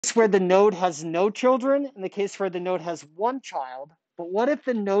Where the node has no children, in the case where the node has one child. But what if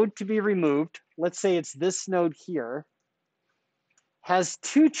the node to be removed, let's say it's this node here, has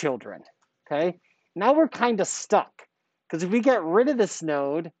two children, okay? Now we're kind of stuck, because if we get rid of this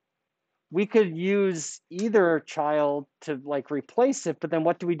node, we could use either child to like replace it, but then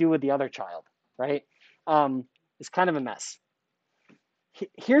what do we do with the other child, right? It's kind of a mess.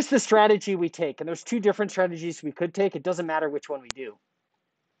 Here's the strategy we take, and there's two different strategies we could take. It doesn't matter which one we do.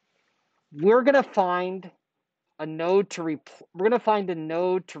 We're gonna find a node to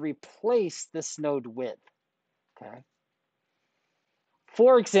replace this node with. Okay.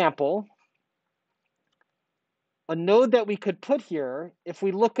 For example, a node that we could put here, if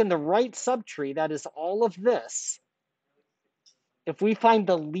we look in the right subtree, that is all of this. If we find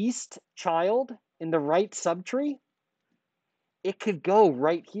the least child in the right subtree, it could go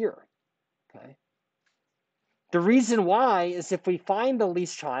right here. Okay. The reason why is if we find the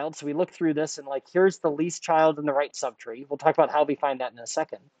least child, so we look through this and like, here's the least child in the right subtree. We'll talk about how we find that in a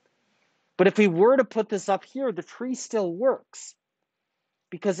second. But if we were to put this up here, the tree still works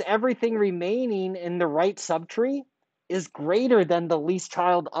because everything remaining in the right subtree is greater than the least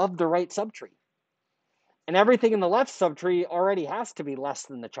child of the right subtree. And everything in the left subtree already has to be less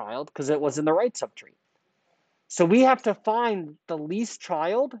than the child because it was in the right subtree. So we have to find the least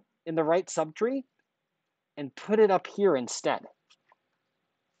child in the right subtree and put it up here instead.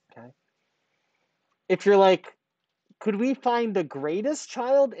 Okay. If you're like, could we find the greatest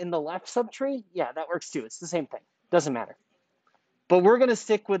child in the left subtree? Yeah, that works too. It's the same thing. Doesn't matter. But we're going to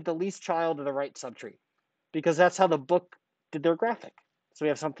stick with the least child of the right subtree because that's how the book did their graphic. So we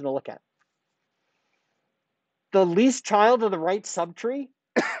have something to look at. The least child of the right subtree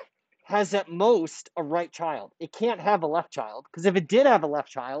has at most a right child. It can't have a left child because if it did have a left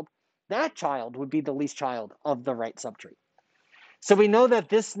child, that child would be the least child of the right subtree. So we know that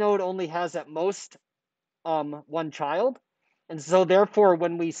this node only has at most one child. And so therefore,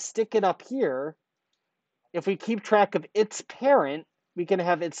 when we stick it up here, if we keep track of its parent, we can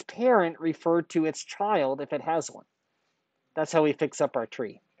have its parent refer to its child if it has one. That's how we fix up our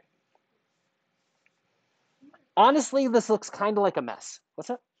tree. Honestly, this looks kind of like a mess. What's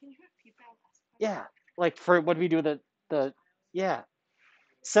that? Yeah, like for what do we do with yeah.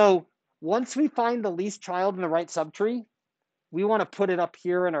 So once we find the least child in the right subtree, we want to put it up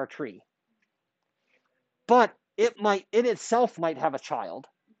here in our tree. But it itself might have a child,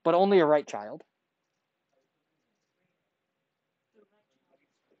 but only a right child.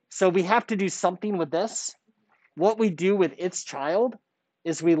 So we have to do something with this. What we do with its child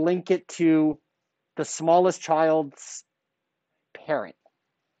is we link it to the smallest child's parent.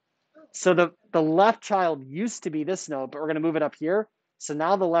 So the left child used to be this node, but we're going to move it up here. So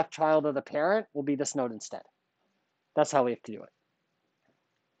now the left child of the parent will be this node instead. That's how we have to do it.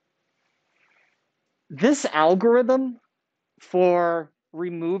 This algorithm for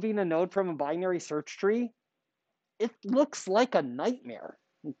removing a node from a binary search tree, it looks like a nightmare,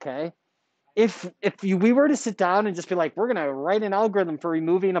 okay? If we were to sit down and just be like, we're going to write an algorithm for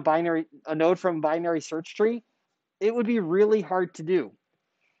removing a node from a binary search tree, it would be really hard to do.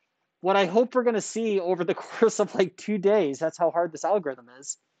 What I hope we're going to see over the course of like 2 days, that's how hard this algorithm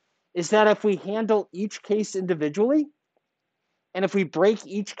is that if we handle each case individually, and if we break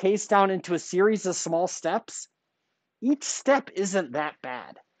each case down into a series of small steps, each step isn't that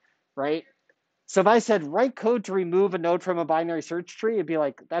bad, right? So if I said write code to remove a node from a binary search tree, it'd be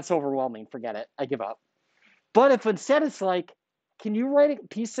like, that's overwhelming, forget it, I give up. But if instead it's like, can you write a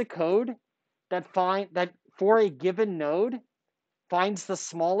piece of code that for a given node finds the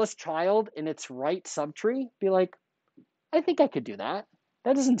smallest child in its right subtree? Be like, I think I could do that.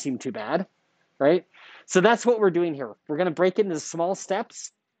 That doesn't seem too bad, right? So that's what we're doing here. We're going to break it into small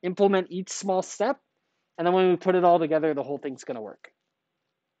steps, implement each small step, and then when we put it all together, the whole thing's going to work.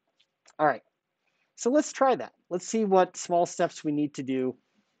 All right. So let's try that. Let's see what small steps we need to do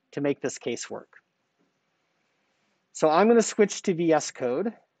to make this case work. So I'm going to switch to VS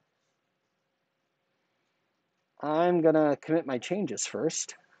Code. I'm going to commit my changes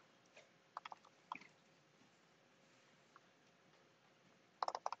first.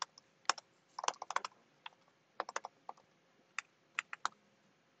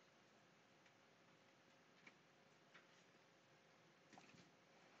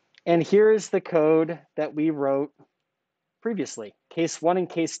 And here's the code that we wrote previously, case 1 and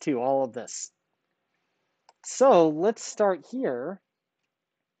case 2, all of this. So let's start here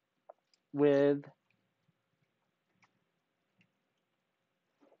with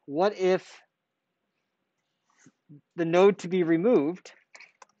what if the node to be removed,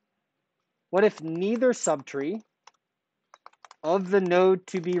 what if neither subtree of the node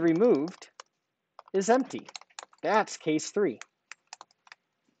to be removed is empty. That's case 3.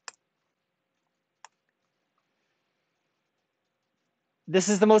 This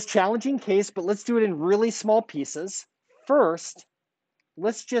is the most challenging case, but let's do it in really small pieces. First,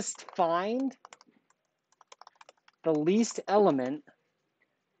 let's just find the least element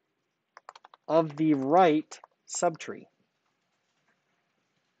of the right subtree.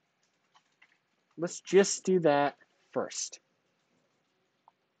 Let's just do that first.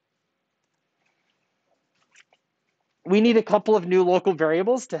 We need a couple of new local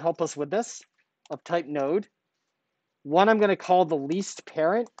variables to help us with this of type node. One I'm going to call the least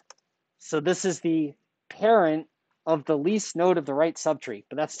parent. So this is the parent of the least node of the right subtree,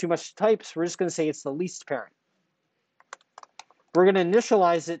 but that's too much to type, so we're just going to say it's the least parent. We're going to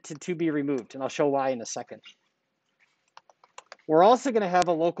initialize it to be removed, and I'll show why in a second. We're also going to have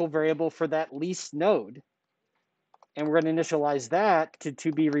a local variable for that least node, and we're going to initialize that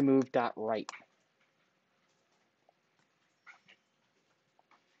to be removed.right.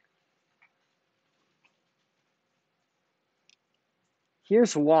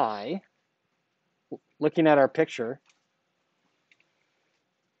 Here's why, looking at our picture,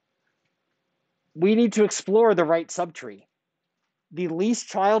 we need to explore the right subtree. The least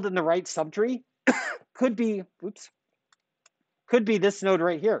child in the right subtree could be this node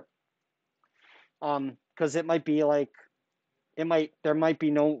right here. Because it might be like, there might be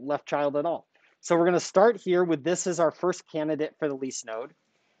no left child at all. So we're going to start here with this as our first candidate for the least node,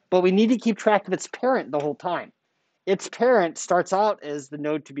 but we need to keep track of its parent the whole time. Its parent starts out as the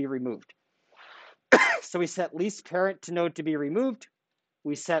node to be removed. So we set least parent to node to be removed.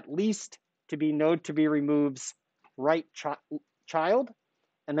 We set least to be node to be removed's right child,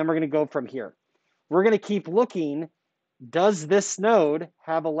 and then we're going to go from here. We're going to keep looking, does this node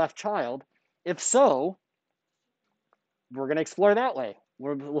have a left child? If so, we're going to explore that way.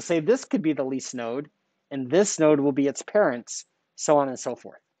 We'll say this could be the least node, and this node will be its parents, so on and so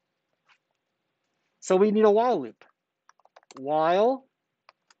forth. So we need a while loop. While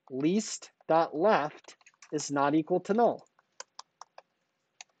least.left is not equal to null.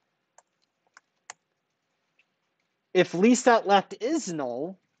 If least.left is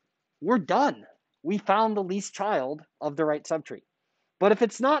null, we're done. We found the least child of the right subtree. But if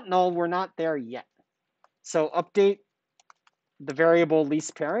it's not null, we're not there yet. So update the variable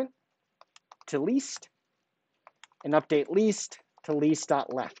least parent to least, and update least to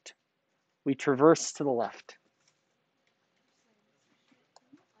least.left. We traverse to the left.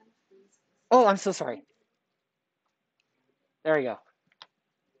 Oh, I'm so sorry. There you go.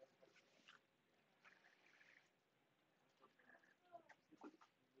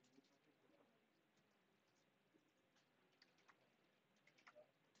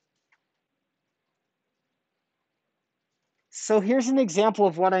 So here's an example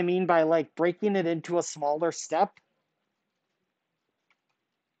of what I mean by like breaking it into a smaller step.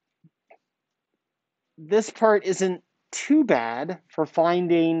 This part isn't too bad for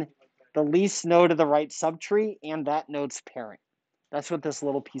finding the least node of the right subtree and that node's parent. That's what this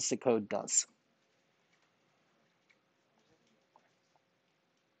little piece of code does.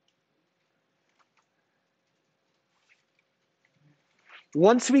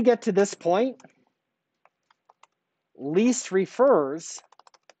 Once we get to this point, least refers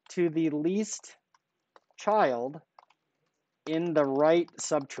to the least child in the right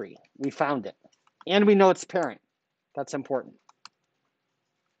subtree. We found it. And we know its parent. That's important.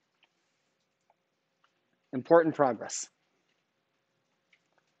 Important progress.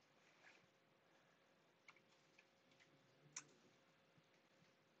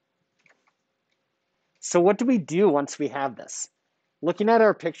 So what do we do once we have this? Looking at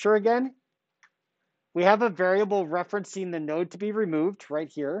our picture again, we have a variable referencing the node to be removed right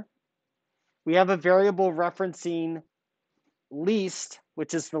here. We have a variable referencing least,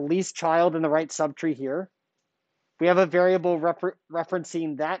 which is the least child in the right subtree here. We have a variable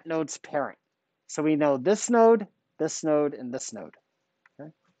referencing that node's parent. So we know this node, and this node. Okay.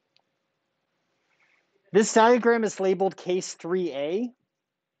 This diagram is labeled case 3A.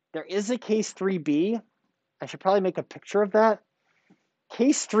 There is a case 3B. I should probably make a picture of that.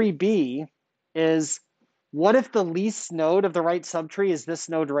 Case 3B is, what if the least node of the right subtree is this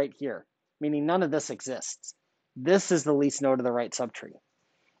node right here? Meaning none of this exists. This is the least node of the right subtree.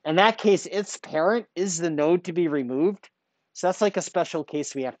 In that case, its parent is the node to be removed. So that's like a special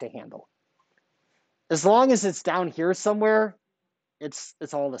case we have to handle. As long as it's down here somewhere, it's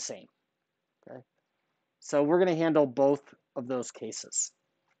all the same. Okay. So we're going to handle both of those cases.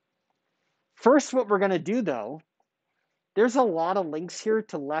 First, what we're going to do though, there's a lot of links here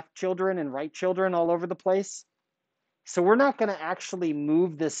to left children and right children all over the place. So we're not going to actually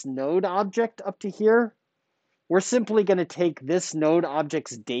move this node object up to here. We're simply going to take this node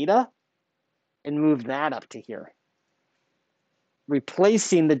object's data and move that up to here,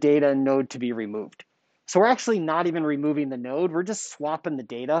 replacing the data node to be removed. So we're actually not even removing the node. We're just swapping the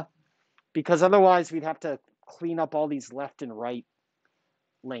data, because otherwise we'd have to clean up all these left and right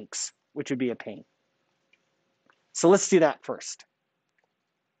links, which would be a pain. So let's do that first.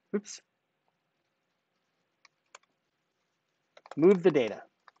 Oops. Move the data.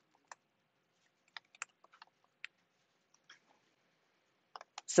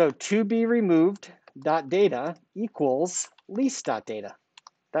 So to be removed dot data equals least dot data.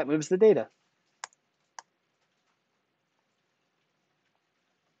 That moves the data.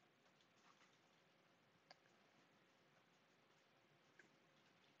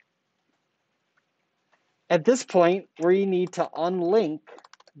 At this point, we need to unlink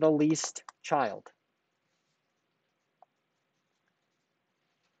the least child.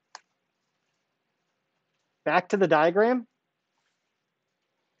 Back to the diagram.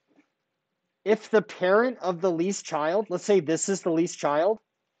 If the parent of the least child, let's say this is the least child,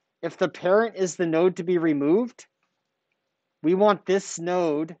 if the parent is the node to be removed, we want this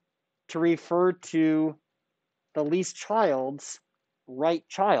node to refer to the least child's right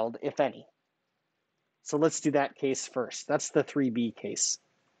child, if any. So let's do that case first. That's the 3B case.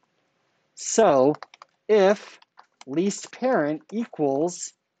 So if least parent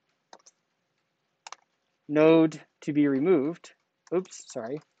equals node to be removed,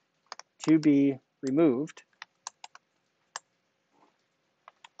 to be removed,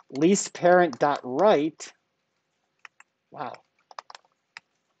 least parent dot right,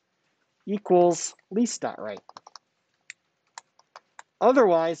 equals least dot right.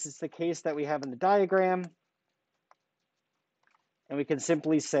 Otherwise, it's the case that we have in the diagram, and we can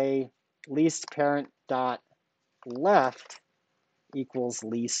simply say least parent dot left equals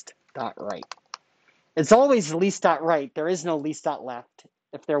least dot right. It's always least dot right. There is no least dot left.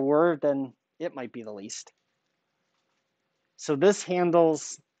 If there were, then it might be the least. So this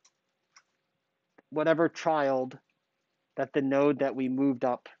handles whatever child that the node that we moved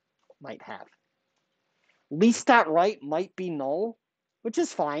up might have. Least dot right might be null, which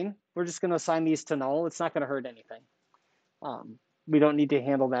is fine. We're just going to assign these to null. It's not going to hurt anything. We don't need to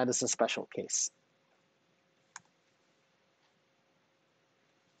handle that as a special case.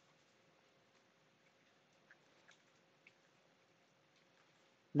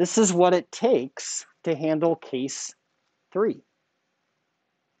 This is what it takes to handle case 3.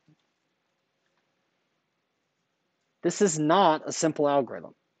 This is not a simple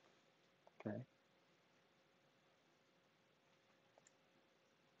algorithm. Okay.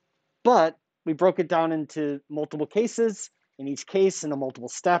 But we broke it down into multiple cases, in each case into multiple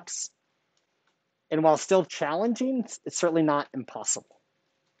steps. And while still challenging, it's certainly not impossible.